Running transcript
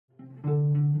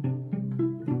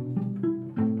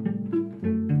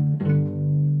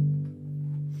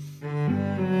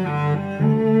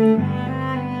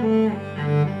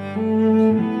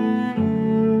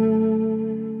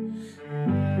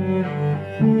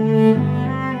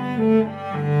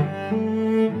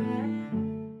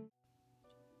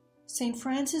Saint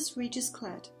Francis Regis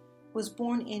Clet was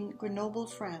born in Grenoble,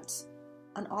 France,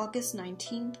 on August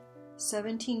 19,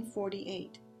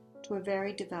 1748, to a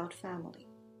very devout family.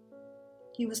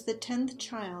 He was the 10th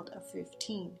child of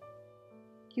 15.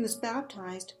 He was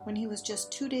baptized when he was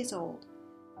just 2 days old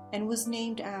and was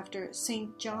named after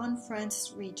Saint John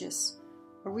Francis Regis,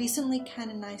 a recently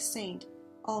canonized saint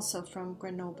also from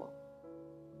Grenoble.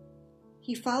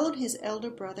 He followed his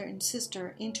elder brother and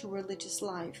sister into religious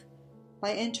life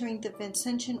by entering the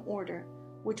Vincentian order,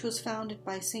 which was founded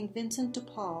by Saint Vincent de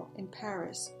Paul in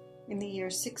Paris in the year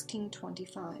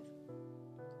 1625.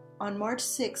 On March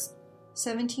 6,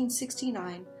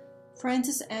 1769,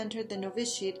 Francis entered the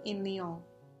novitiate in Lyon.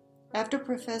 After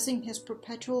professing his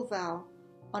perpetual vow,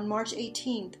 on March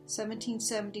 18,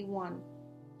 1771,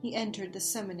 he entered the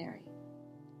seminary.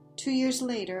 2 years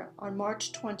later, on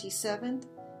March 27,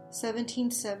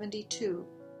 1772,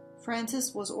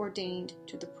 Francis was ordained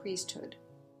to the priesthood.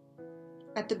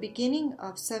 At the beginning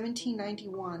of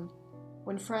 1791,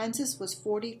 when Francis was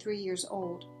 43 years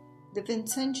old, the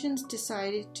Vincentians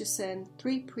decided to send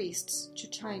 3 priests to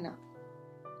China.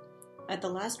 At the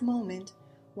last moment,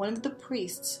 one of the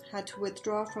priests had to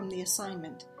withdraw from the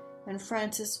assignment, and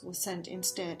Francis was sent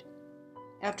instead.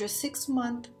 After a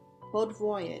 6-month boat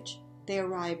voyage, they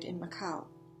arrived in Macau.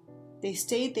 They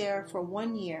stayed there for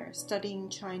 1 year studying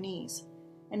Chinese,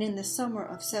 and in the summer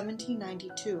of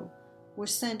 1792 were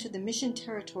sent to the mission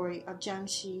territory of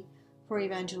Jiangxi for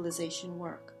evangelization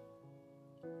work.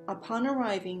 Upon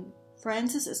arriving,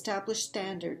 Francis established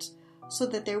standards so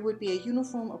that there would be a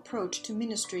uniform approach to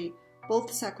ministry,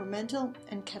 both sacramental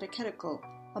and catechetical,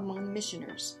 among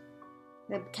missioners.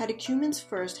 The catechumens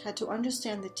first had to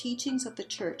understand the teachings of the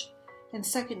Church, and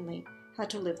secondly, had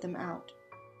to live them out.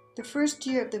 The first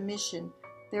year of the mission,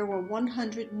 there were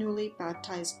 100 newly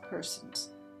baptized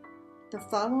persons. The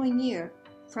following year,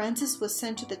 Francis was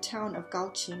sent to the town of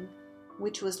Gaoqing,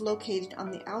 which was located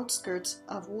on the outskirts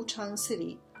of Wuchang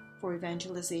City, for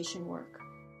evangelization work.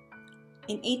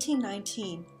 In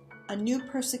 1819, a new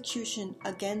persecution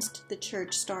against the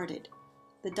Church started.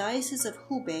 The Diocese of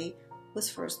Hubei was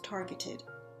first targeted.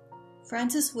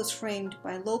 Francis was framed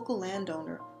by a local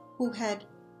landowner who had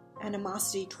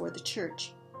animosity toward the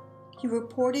Church. He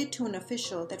reported to an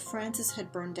official that Francis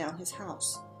had burned down his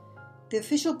house. The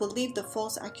official believed the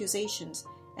false accusations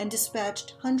and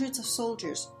dispatched hundreds of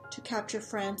soldiers to capture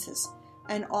Francis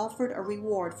and offered a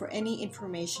reward for any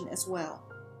information as well.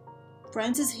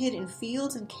 Francis hid in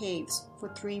fields and caves for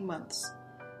 3 months,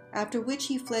 after which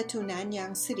he fled to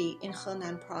Nanyang City in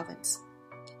Henan Province.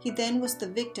 He then was the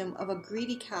victim of a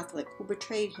greedy Catholic who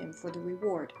betrayed him for the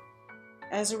reward.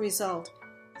 As a result,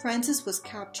 Francis was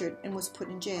captured and was put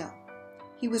in jail.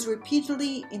 He was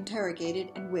repeatedly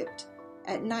interrogated and whipped.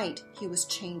 At night, he was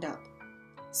chained up.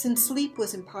 Since sleep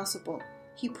was impossible,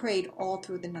 he prayed all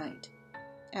through the night.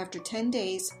 After 10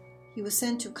 days, he was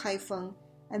sent to Kaifeng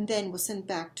and then was sent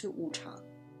back to Wuchang.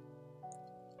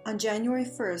 On January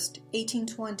 1,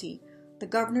 1820, the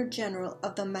Governor-General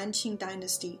of the Manqing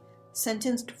dynasty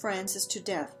sentenced Francis to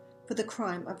death for the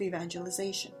crime of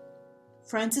evangelization.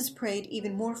 Francis prayed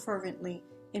even more fervently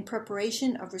in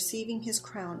preparation of receiving his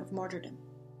crown of martyrdom.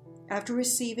 After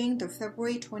receiving the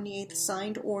February 28th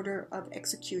signed order of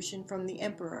execution from the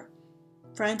emperor,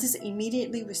 Francis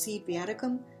immediately received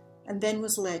viaticum and then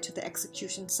was led to the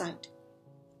execution site.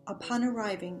 Upon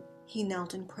arriving, he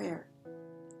knelt in prayer.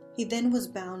 He then was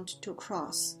bound to a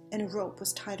cross, and a rope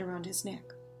was tied around his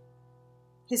neck.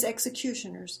 His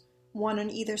executioners, one on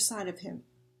either side of him,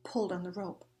 pulled on the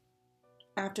rope.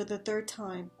 After the 3rd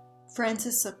time,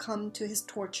 Francis succumbed to his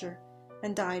torture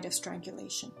and died of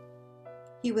strangulation.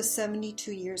 He was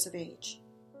 72 years of age.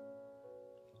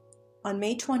 On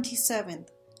May 27,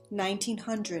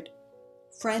 1900,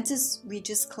 Francis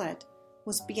Regis Clet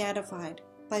was beatified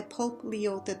by Pope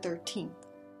Leo XIII,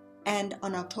 and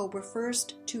on October 1,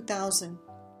 2000,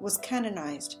 was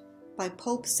canonized by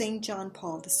Pope St. John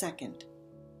Paul II.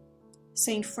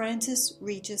 Saint Francis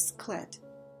Regis Clet,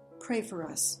 pray for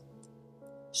us.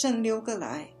 圣刘格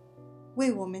来，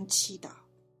为我们祈祷。